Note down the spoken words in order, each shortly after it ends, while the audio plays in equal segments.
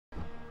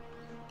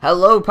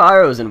Hello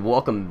Pyros and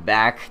welcome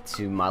back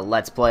to my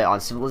Let's Play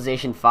on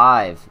Civilization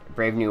 5,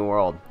 Brave New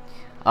World.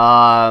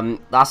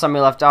 Last time we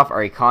left off,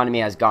 our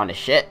economy has gone to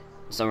shit,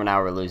 so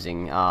now we're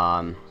losing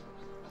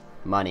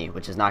money,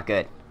 which is not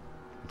good.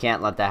 You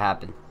can't let that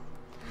happen.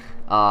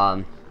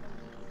 I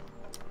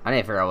need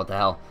to figure out what the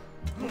hell.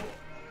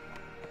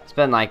 It's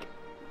been like,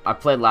 I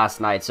played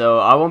last night, so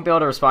I won't be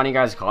able to respond to you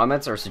guys'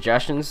 comments or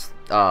suggestions.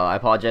 I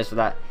apologize for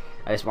that.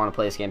 I just want to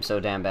play this game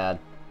so damn bad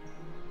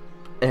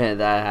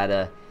that I had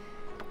to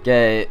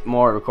get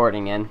more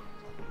recording in.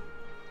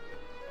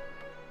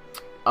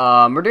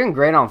 We're doing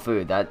great on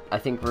food. I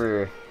think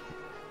we're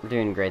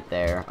doing great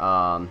there.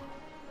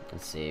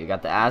 Let's see. We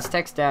got the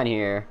Aztecs down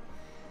here,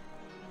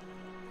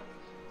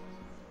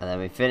 and then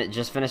we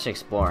just finished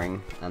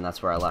exploring, and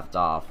that's where I left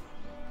off.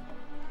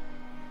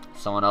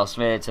 Someone else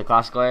made it to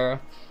classical era,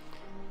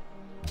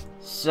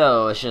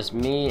 so it's just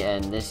me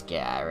and this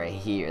guy right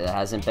here that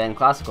hasn't been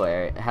classical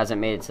era, hasn't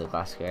made it to the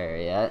classical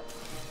era yet.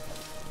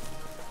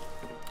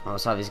 I'll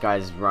just have these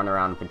guys run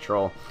around and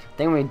patrol. I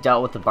think we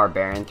dealt with the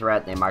barbarian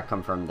threat. They might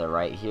come from the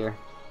right here.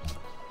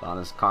 But on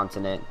this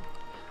continent,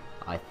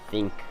 I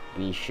think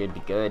we should be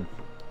good.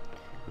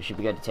 We should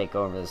be good to take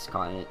over this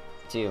continent,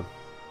 too.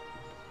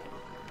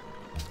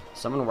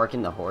 Someone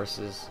working the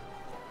horses?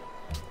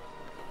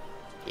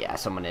 Yeah,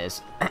 someone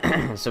is.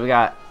 So we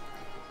got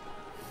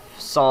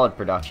solid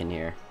production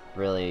here.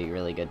 Really,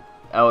 really good.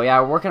 Oh, yeah,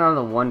 we're working on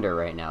the wonder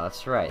right now.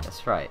 That's right,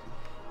 that's right.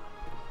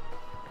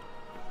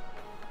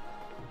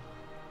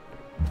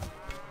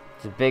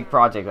 It's a big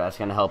project that's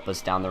going to help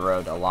us down the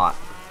road a lot.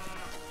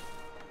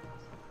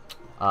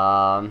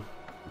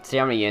 Let's see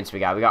how many units we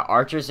got. We got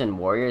archers and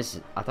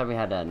warriors. I thought we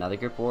had another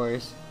group of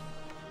warriors.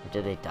 Or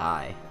did they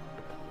die?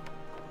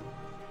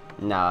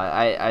 No,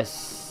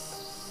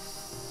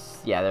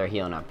 yeah, they're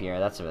healing up here.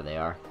 That's where they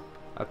are.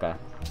 Okay.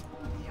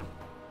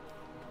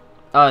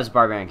 Oh, there's a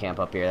barbarian camp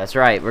up here. That's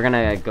right. We're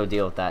going to go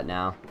deal with that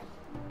now.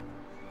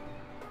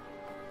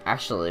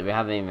 Actually, we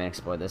haven't even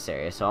explored this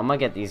area. So I'm going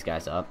to get these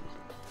guys up.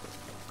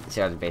 These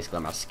guys are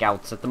basically my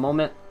scouts at the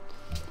moment.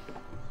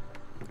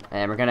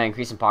 And we're going to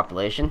increase in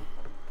population.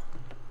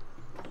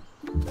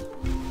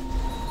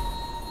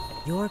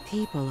 Your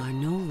people are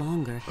no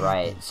longer happy.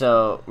 Right,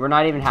 so we're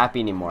not even happy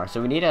anymore.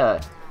 So we need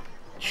to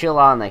chill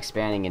out on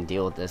expanding and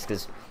deal with this.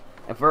 Because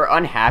if we're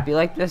unhappy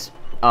like this,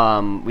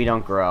 we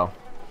don't grow.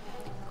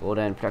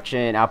 Golden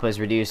production output is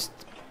reduced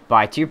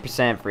by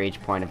 2% for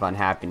each point of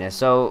unhappiness.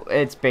 So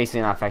it's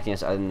basically not affecting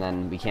us other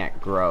than we can't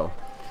grow.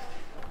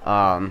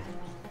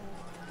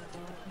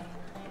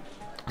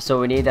 So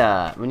we need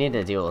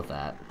to deal with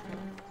that,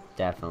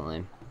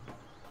 definitely.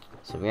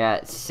 So we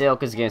got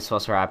silk is against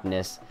plus 4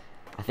 happiness.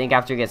 I think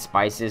after we get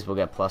spices, we'll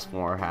get plus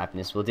 4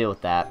 happiness. We'll deal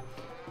with that,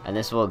 and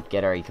this will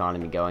get our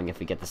economy going if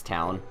we get this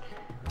town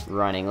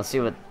running. Let's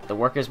see what the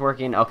workers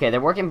working. Okay, they're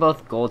working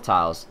both gold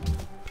tiles,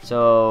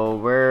 so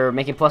we're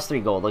making plus 3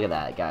 gold. Look at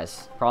that,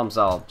 guys. Problem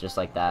solved, just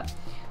like that.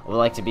 We'd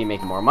like to be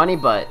making more money,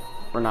 but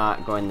we're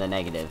not going the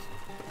negative,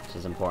 which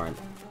is important.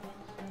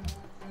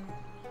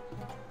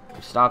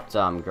 Stopped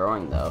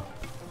growing though.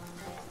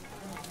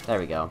 There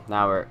we go.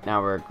 Now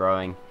we're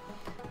growing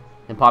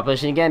in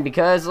population again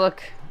because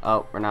look.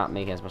 Oh, we're not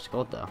making as much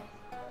gold though.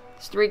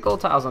 There's 3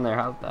 gold tiles on there.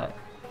 How's that?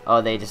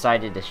 Oh, they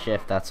decided to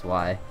shift. That's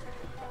why.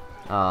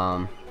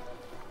 I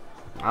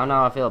don't know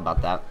how I feel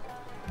about that.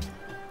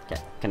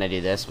 Okay, can I do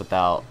this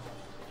without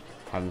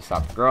having to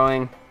stop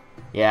growing?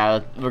 Yeah,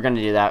 we're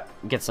gonna do that.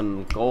 Get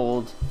some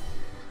gold.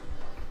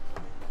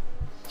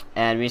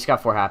 And we just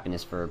got 4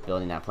 happiness for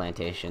building that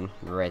plantation.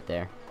 We're right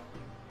there.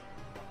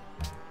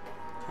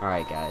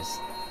 Alright guys,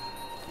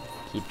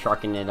 keep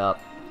trucking it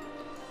up.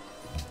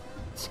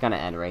 It's gonna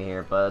end right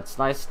here, but it's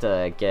nice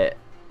to get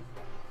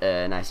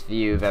a nice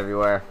view of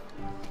everywhere.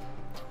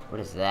 What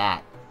is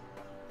that?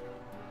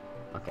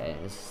 Okay,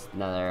 this is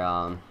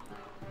another,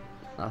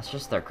 it's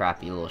just their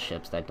crappy little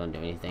ships that don't do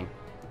anything.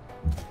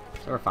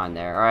 So we're fine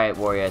there. Alright,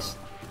 warriors.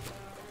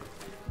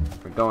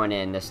 We're going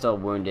in, they're still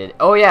wounded.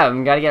 Oh yeah,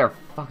 we gotta get our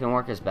fucking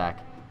workers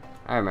back.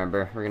 I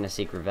remember, we're gonna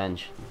seek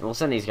revenge. And we'll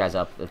send these guys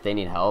up if they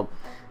need help.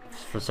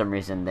 For some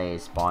reason they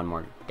spawn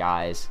more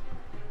guys,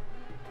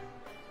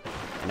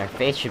 and our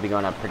faith should be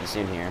going up pretty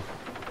soon here.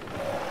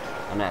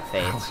 I'm not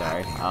faith,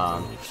 sorry.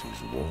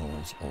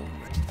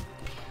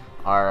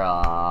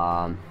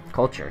 Our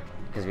culture,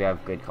 because we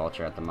have good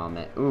culture at the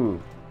moment.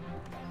 Ooh,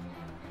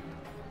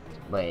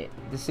 wait,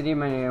 the city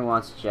manager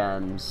wants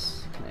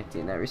gems.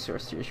 Connecting that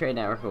resource to your trade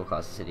network will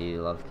cost the city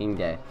to love King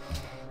Day.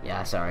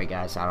 Yeah, sorry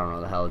guys, I don't know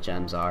what the hell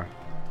gems are.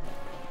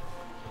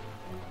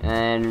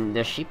 And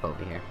there's sheep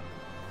over here.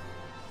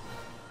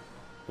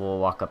 We'll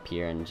walk up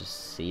here and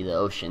just see the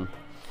ocean.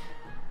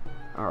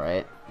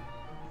 Alright.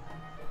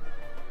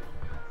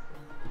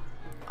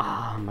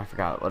 I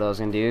forgot what I was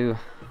gonna do.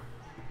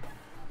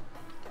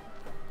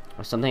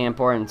 Or something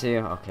important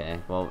too. Okay,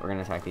 well, we're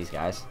gonna attack these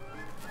guys.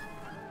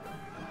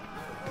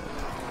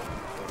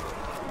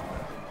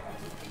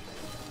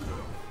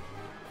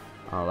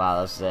 Oh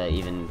wow, that's an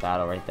even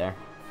battle right there.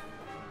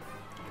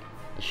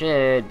 It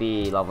should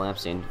be leveling up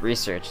soon.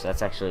 Research,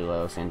 that's actually what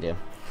I was gonna do.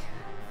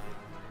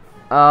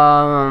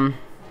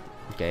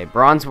 Okay,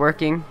 bronze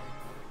working.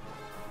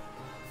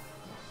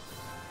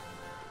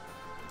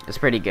 It's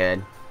pretty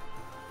good.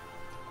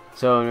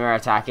 So when we're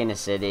attacking a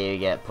city, we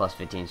get plus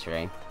 15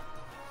 strength.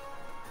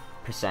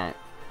 Percent.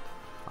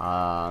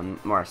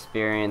 More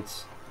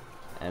experience.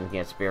 And we can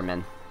get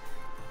spearmen.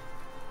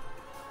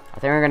 I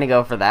think we're gonna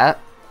go for that.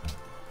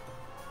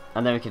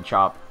 And then we can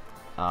chop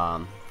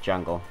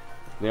jungle.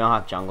 We don't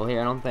have jungle here,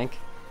 I don't think.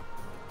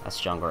 That's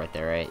jungle right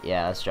there, right?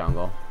 Yeah, that's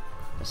jungle.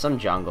 There's some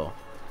jungle.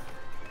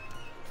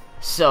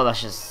 So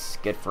that's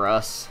just good for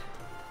us.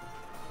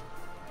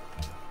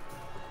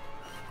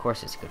 Of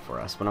course it's good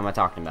for us. What am I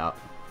talking about?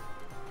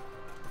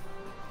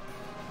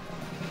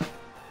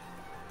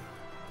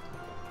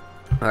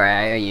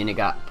 Alright, our unit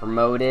got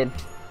promoted.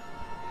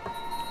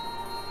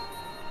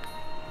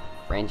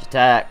 Range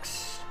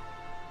attacks.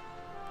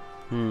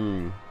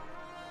 I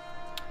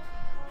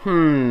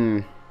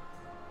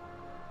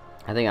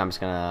think I'm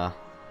just gonna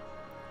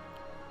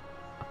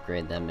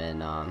upgrade them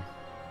in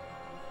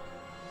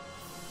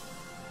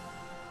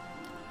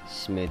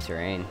smooth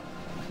terrain.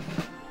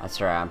 That's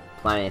right, I'm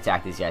planning to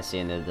attack these guys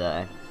soon. They're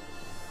the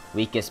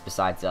weakest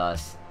besides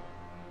us.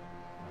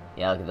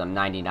 Yeah, look at them,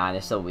 99.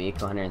 They're still weak,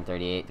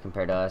 138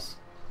 compared to us.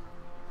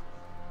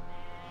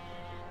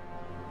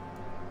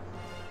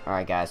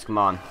 Alright guys, come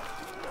on.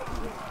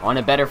 I want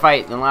a better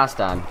fight than last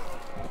time.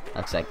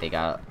 Looks like they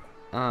got...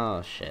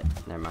 Oh shit,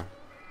 never mind.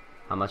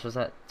 How much was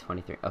that?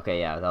 23. Okay,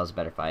 yeah, that was a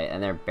better fight.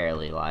 And they're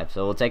barely alive,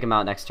 so we'll take them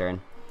out next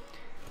turn.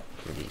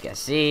 What do you guys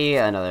see?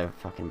 Another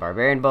fucking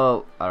barbarian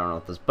boat. I don't know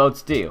what those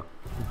boats do.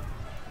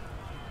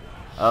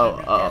 Oh.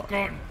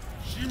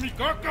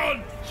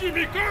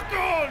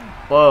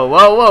 Whoa,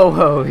 whoa, whoa,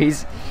 whoa.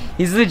 He's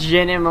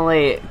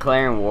legitimately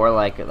declaring war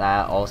like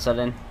that all of a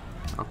sudden.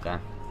 Okay.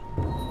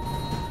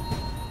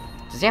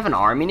 Does he have an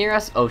army near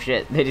us? Oh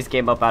shit, they just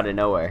came up out of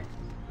nowhere.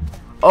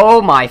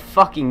 Oh my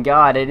fucking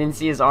god, I didn't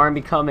see his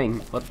army coming.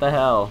 What the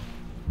hell?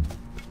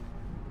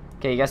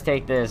 Okay, you guys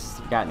take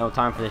this. Got no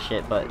time for this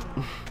shit, but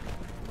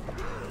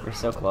we're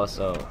so close,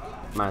 so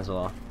might as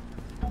well.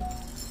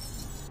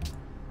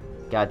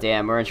 God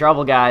damn, we're in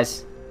trouble,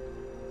 guys.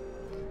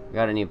 We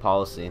got a new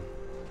policy.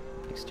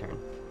 Next turn.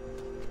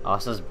 Oh,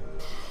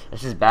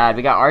 this is bad.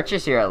 We got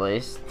archers here at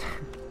least.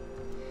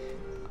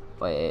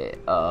 Wait,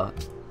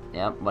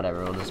 yeah,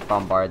 whatever. We'll just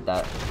bombard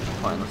that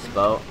pointless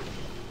boat.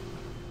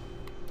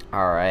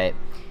 Alright.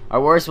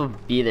 Our warriors will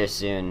be there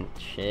soon.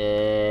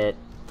 Shit.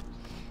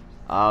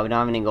 We don't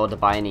have any gold to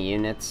buy any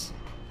units.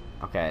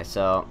 Okay,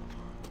 so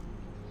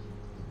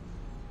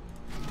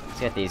let's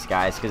get these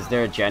guys, because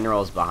there are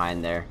generals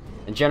behind there.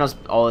 And generals,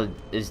 all it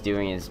is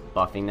doing is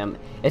buffing them.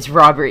 It's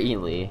Robert E.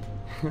 Lee.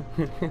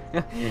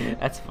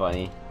 That's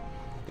funny.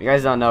 If you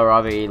guys don't know,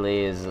 Robert E.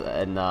 Lee is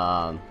in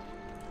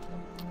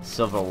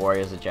Civil War. He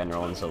was a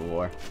general in Civil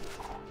War.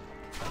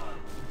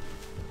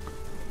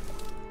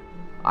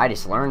 I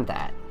just learned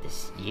that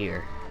this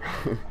year.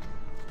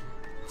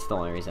 It's the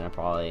only reason I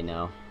probably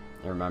know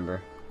or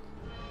remember.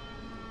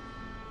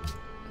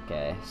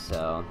 Okay,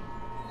 so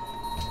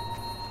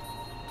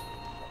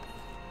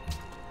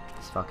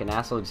this fucking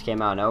asshole just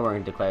came out of nowhere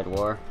and declared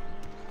war.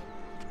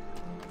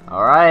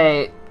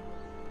 Alright.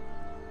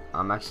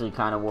 I'm actually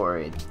kind of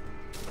worried.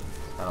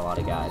 Got a lot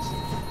of guys.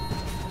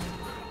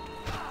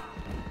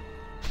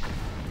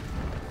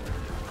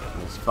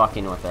 He's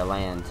fucking with their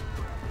land.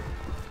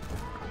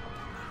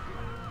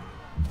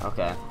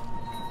 Okay.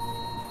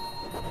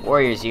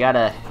 Warriors, you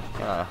gotta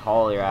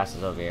haul your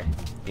asses over here.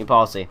 New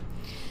policy.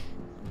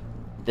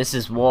 This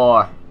is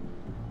war.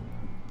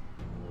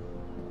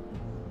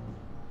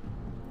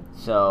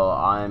 So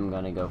I'm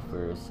gonna go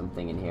for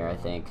something in here, I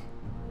think.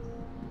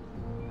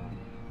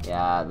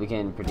 Yeah, we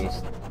can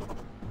produce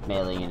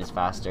melee units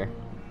faster.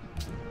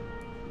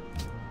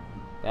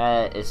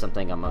 That is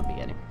something I'm gonna be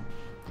getting.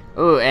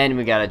 Ooh, and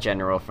we got a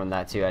general from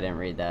that too. I didn't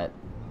read that.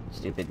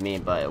 Stupid me,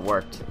 but it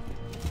worked.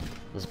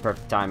 This is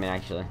perfect timing,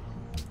 actually.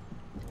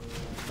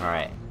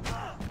 Alright.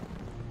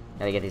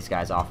 Gotta get these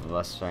guys off of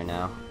us right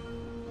now.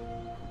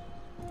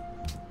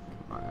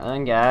 Come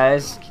on,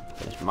 guys.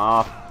 Finish them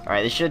off.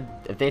 Alright, they should...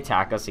 If they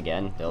attack us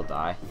again, they'll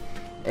die.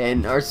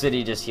 And our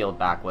city just healed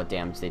back what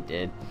damage they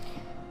did.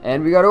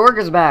 And we got our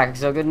workers back,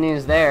 so good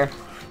news there.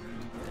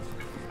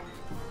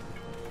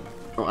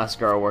 Let's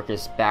get our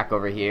workers back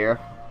over here.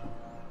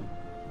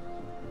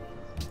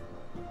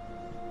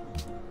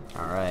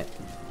 Alright.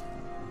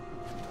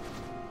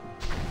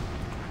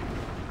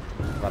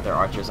 Got their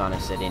archers on our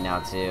city now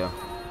too.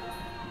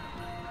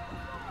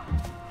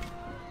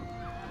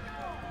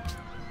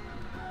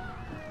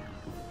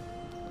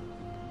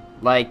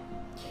 Like,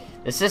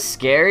 this is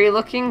scary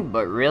looking,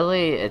 but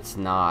really it's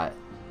not.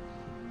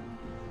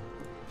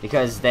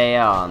 Because they,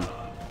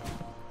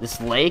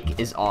 this lake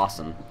is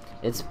awesome.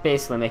 It's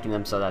basically making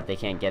them so that they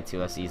can't get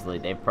to us easily.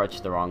 They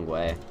approach the wrong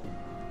way.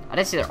 I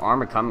didn't see their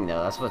armor coming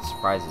though. That's what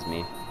surprises me.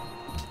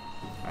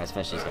 Alright, let's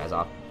finish these guys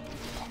off.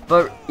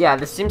 But yeah,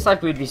 this seems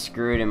like we'd be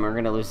screwed and we're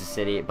gonna lose the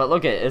city. But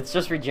look, it's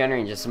just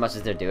regenerating just as much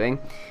as they're doing.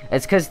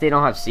 It's because they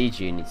don't have siege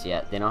units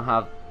yet. They don't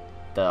have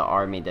the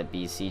army to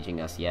be sieging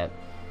us yet.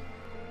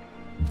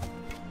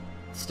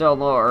 Still a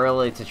little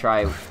early to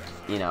try,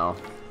 you know,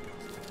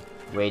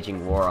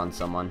 waging war on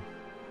someone.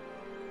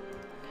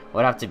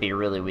 Would have to be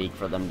really weak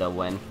for them to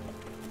win.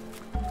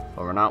 But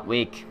we're not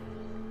weak.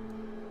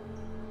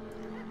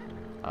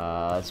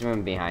 Let's move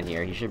him behind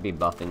here. He should be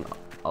buffing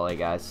all the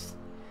guys.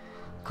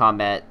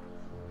 Combat,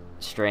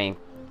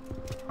 strength.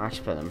 I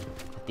should put him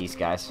with these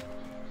guys.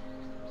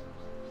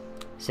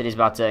 City's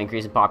about to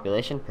increase in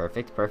population.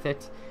 Perfect,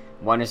 perfect.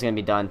 Wonder's gonna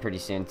be done pretty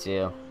soon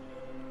too.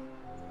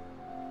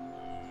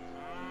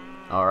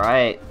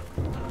 Alright.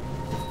 You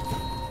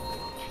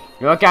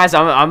know what, guys?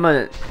 I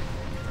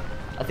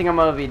think I'm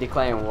gonna be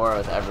declaring war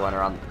with everyone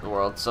around the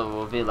world. So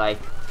we'll be like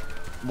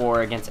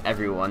war against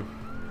everyone.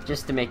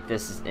 Just to make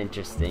this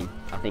interesting.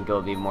 I think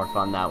it'll be more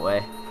fun that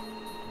way.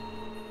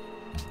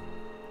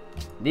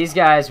 These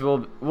guys,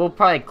 we'll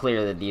probably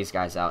clear these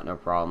guys out, no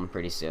problem,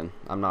 pretty soon.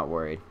 I'm not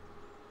worried.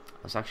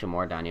 There's actually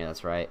more down here,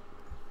 that's right.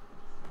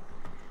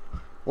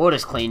 We'll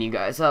just clean you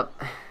guys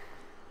up.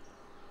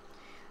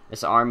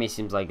 This army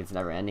seems like it's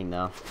never ending,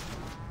 though.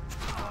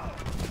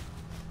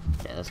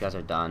 Yeah, those guys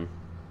are done.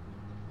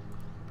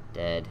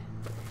 Dead.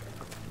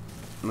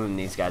 Moving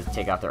these guys to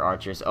take out their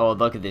archers. Oh,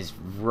 look at this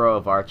row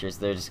of archers.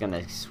 They're just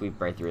gonna sweep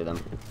right through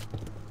them.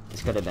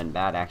 This could have been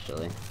bad,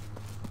 actually.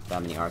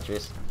 That many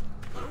archers.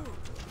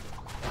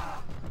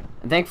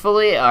 And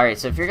thankfully, alright,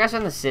 so if your guys are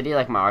in the city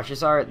like my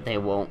archers are, they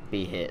won't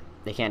be hit.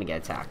 They can't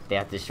get attacked. They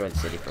have to destroy the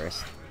city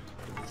first.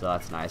 So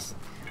that's nice.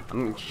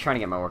 I'm trying to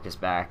get my workers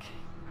back.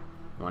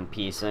 One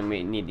piece. And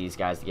we need these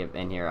guys to get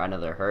in here. I know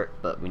they're hurt,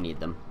 but we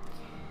need them.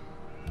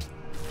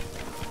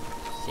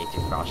 Safety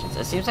precautions.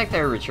 It seems like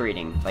they're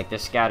retreating. Like they're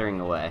scattering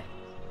away.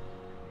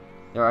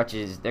 Their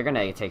archers, they're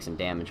gonna take some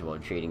damage while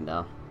retreating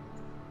though.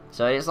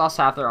 So they just lost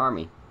half their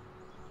army.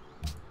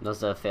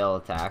 Those a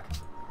failed attack.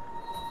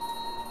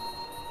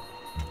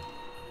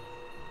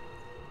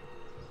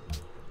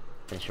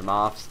 Finish him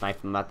off,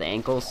 snipe him at the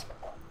ankles.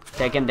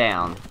 Take him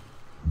down.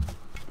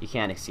 You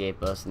can't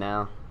escape us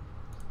now.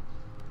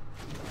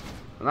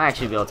 I might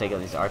actually be able to take out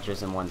these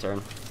archers in one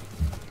turn.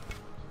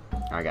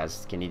 Alright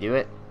guys, can you do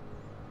it?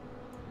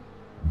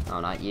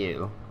 No, not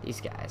you. These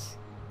guys.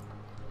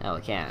 No,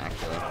 we can't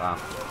actually. Wow.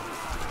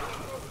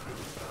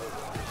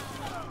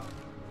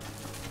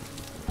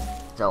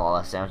 Still all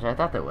less damage. I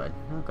thought they would.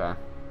 Okay.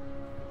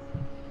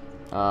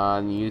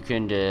 You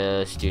can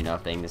just do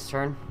nothing this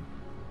turn.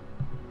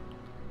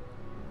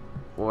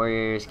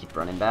 Warriors, keep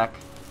running back.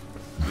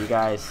 You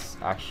guys,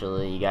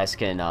 actually, you guys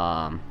can,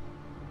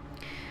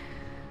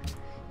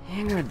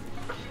 you're gonna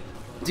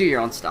do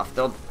your own stuff.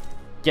 They'll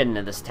get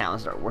into this town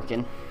and start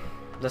working.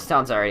 This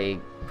town's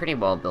already pretty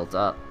well built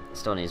up.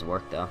 Still needs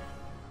work, though.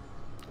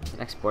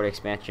 Next border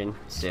expansion,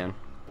 soon.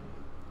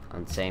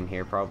 And same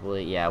here,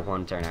 probably. Yeah,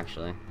 one turn,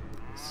 actually.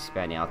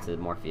 Expanding out to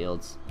more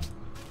fields.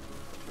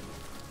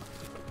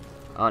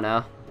 Oh,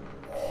 no.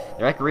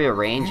 They're, like,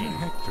 rearranging.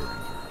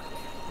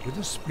 With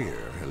a spear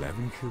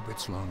 11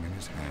 cubits long in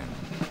his hand.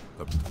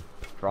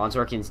 Bronze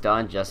working's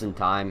done just in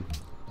time.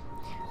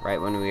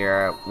 Right when we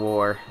are at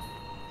war.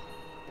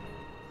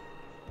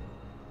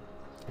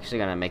 Actually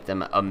gonna make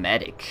them a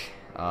medic.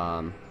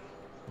 Yeah,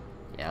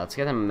 let's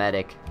get them a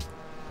medic.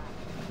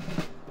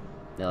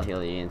 They'll heal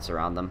the units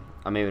around them.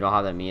 I mean, we don't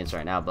have them units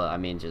right now, but I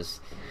mean,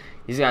 just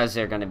these guys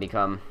are gonna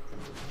become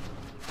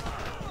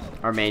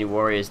our main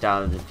warriors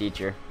down in the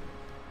future.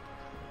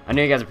 I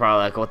know you guys are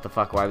probably like, what the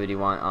fuck, why would you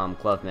want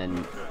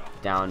Clubmen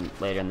down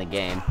later in the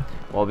game?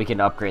 Well, we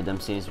can upgrade them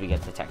as soon as we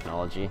get the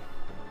technology.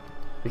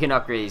 We can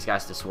upgrade these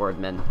guys to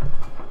swordmen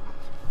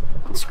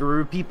and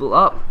screw people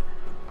up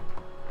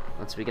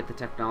once we get the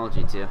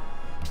technology too.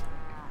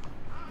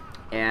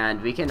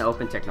 And we can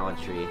open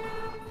technology tree.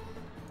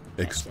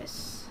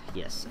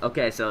 Yes.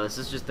 Okay, so this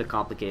is just the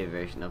complicated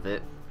version of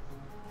it.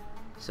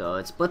 So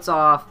it splits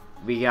off.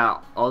 We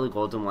got all the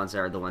golden ones that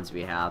are the ones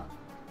we have.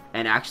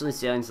 And actually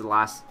sailing's the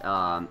last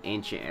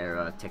ancient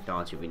era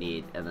technology we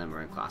need, and then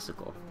we're in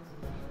classical.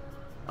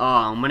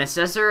 When it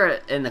says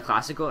they're in the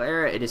classical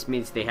era, it just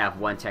means they have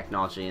one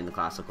technology in the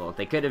classical.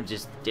 They could have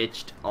just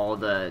ditched all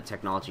the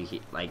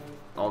technology,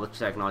 all the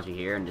technology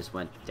here, and just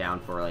went down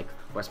for like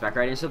horseback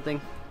riding or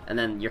something. And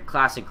then you're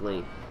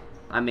classically,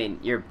 I mean,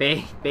 you're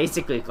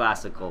basically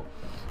classical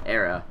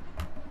era.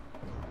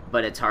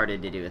 But it's harder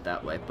to do it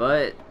that way.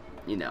 But,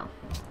 you know.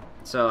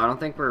 So I don't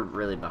think we're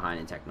really behind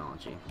in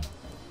technology.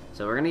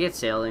 So we're gonna get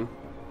sailing.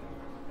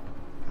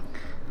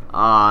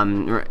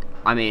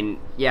 I mean,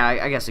 yeah,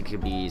 I guess it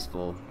could be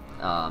useful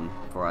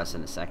for us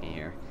in a second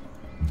here.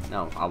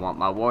 No, I want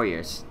my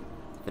warriors.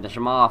 Finish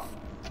them off.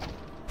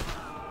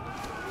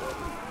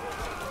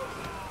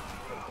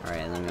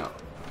 Alright, let me go.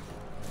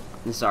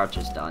 This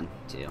archer's done,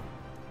 too.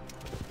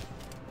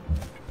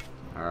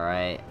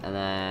 Alright, and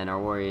then our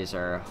warriors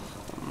are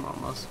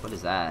almost, what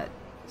is that?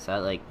 Is that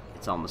like,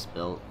 it's almost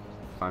built.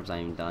 Farm's not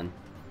even done.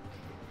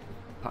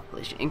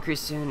 Population increase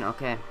soon,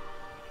 okay.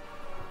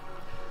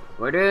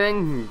 We're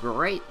doing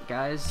great,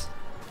 guys.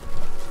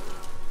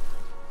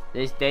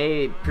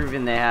 They've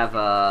proven they have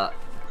a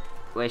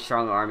way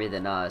stronger army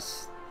than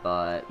us,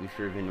 but we've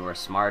proven we're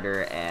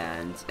smarter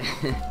and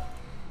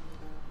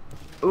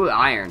Ooh,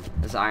 iron.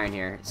 There's iron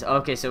here. So,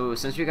 okay, so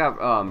since we got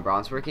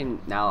bronze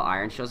working, now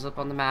iron shows up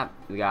on the map.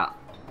 We got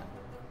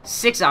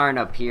 6 iron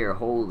up here.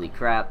 Holy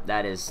crap,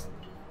 that is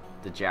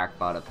the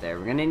jackpot up there.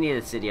 We're gonna need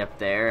a city up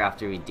there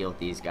after we deal with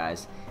these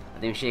guys. I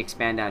think we should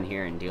expand down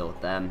here and deal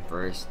with them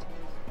first.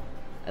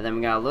 And then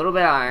we got a little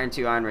bit of iron,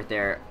 2 iron right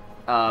there.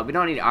 We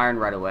don't need iron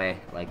right away.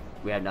 Like,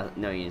 we have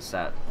no units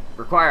that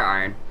require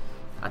iron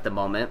at the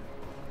moment.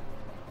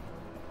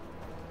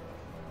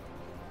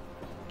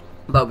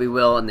 But we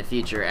will in the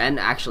future. And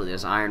actually,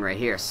 there's iron right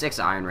here. 6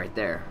 iron right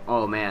there.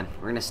 Oh, man.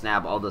 We're going to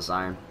snap all this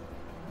iron.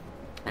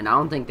 And I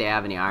don't think they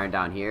have any iron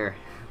down here.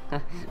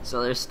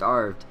 So they're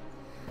starved.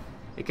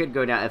 It could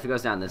go down. If it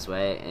goes down this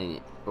way,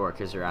 and or it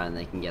goes around and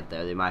they can get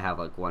there, they might have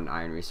like 1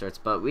 iron resource.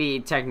 But we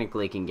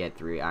technically can get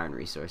 3 iron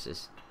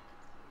resources.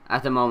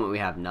 At the moment, we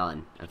have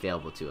none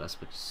available to us,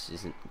 which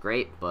isn't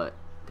great. But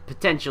the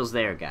potential's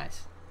there,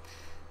 guys.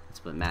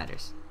 That's what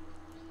matters.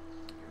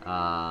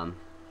 Can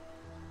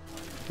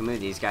move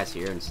these guys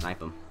here and snipe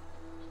them.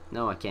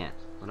 No, I can't.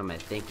 What am I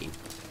thinking?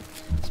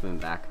 Let's move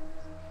back.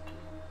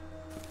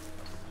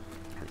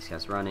 These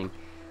guys running.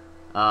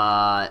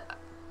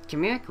 Can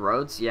we make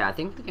roads? Yeah, I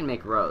think we can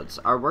make roads.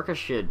 Our workers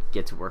should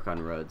get to work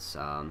on roads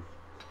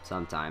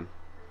sometime.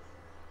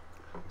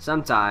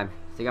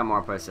 They got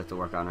more places to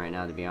work on right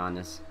now, to be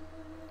honest.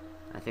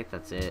 I think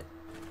that's it.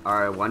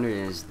 Our wonder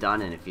is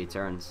done in a few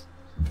turns.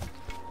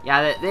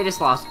 Yeah, they just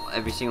lost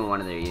every single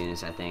one of their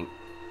units, I think.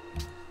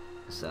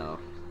 So,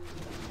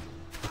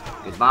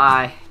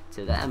 goodbye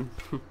to them.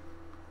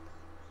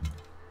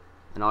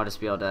 And I'll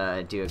just be able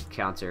to do a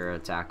counter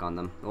attack on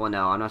them. Well,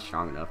 no, I'm not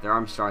strong enough. Their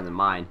arm's stronger than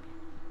mine.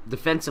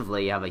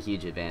 Defensively, you have a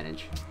huge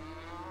advantage.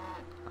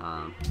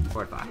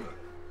 Fortify.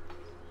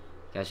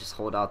 Guys, just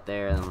hold out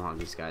there, and then we'll have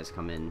these guys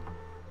come in,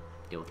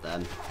 deal with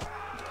them.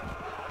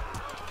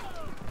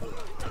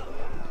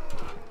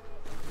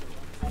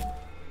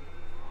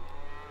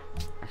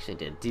 Actually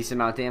did a decent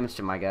amount of damage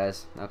to my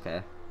guys.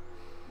 Okay.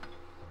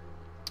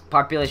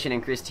 Population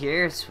increased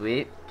here.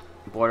 Sweet.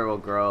 Border will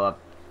grow up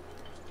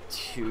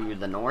to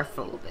the north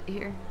a little bit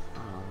here.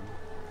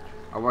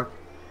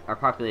 Our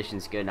population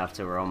is good enough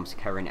to we're almost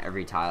covering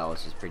every tile,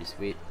 which is pretty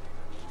sweet.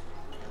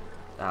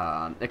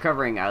 They're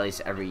covering at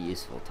least every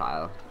useful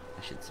tile,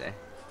 I should say.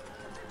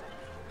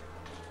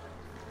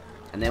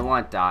 And they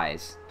want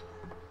dyes.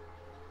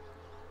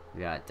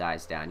 We got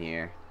dyes down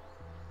here.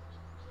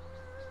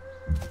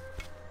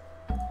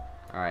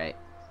 Alright.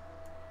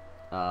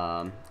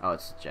 Oh,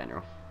 it's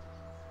general.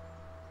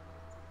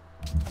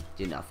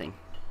 Do nothing.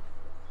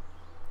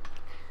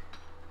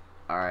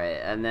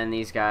 Alright, and then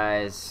these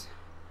guys.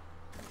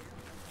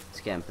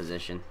 Let's get in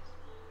position.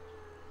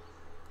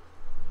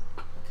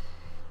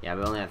 Yeah,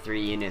 we only have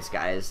 3 units,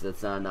 guys.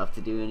 That's not enough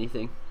to do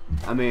anything.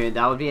 I mean,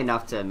 that would be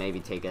enough to maybe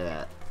take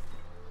a...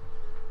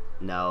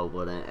 No,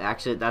 wouldn't.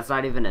 Actually, that's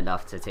not even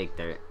enough to take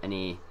their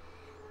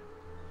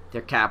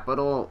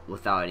capital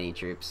without any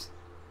troops.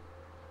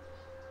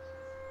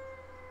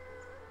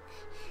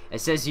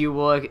 It says you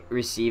will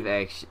receive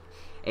a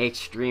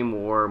extreme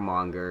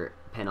warmonger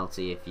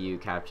penalty if you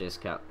capture this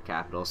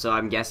capital. So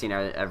I'm guessing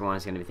everyone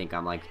is going to be thinking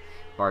I'm like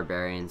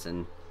barbarians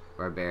and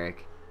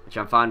barbaric, which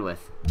I'm fine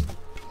with.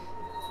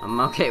 I'm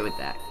okay with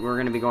that. We're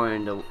gonna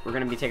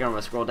be taking over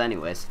this world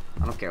anyways.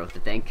 I don't care what they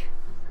think.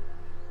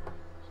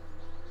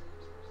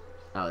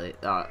 Oh,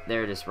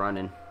 they're just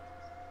running.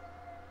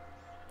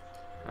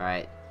 All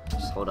right,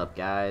 just hold up,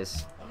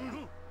 guys.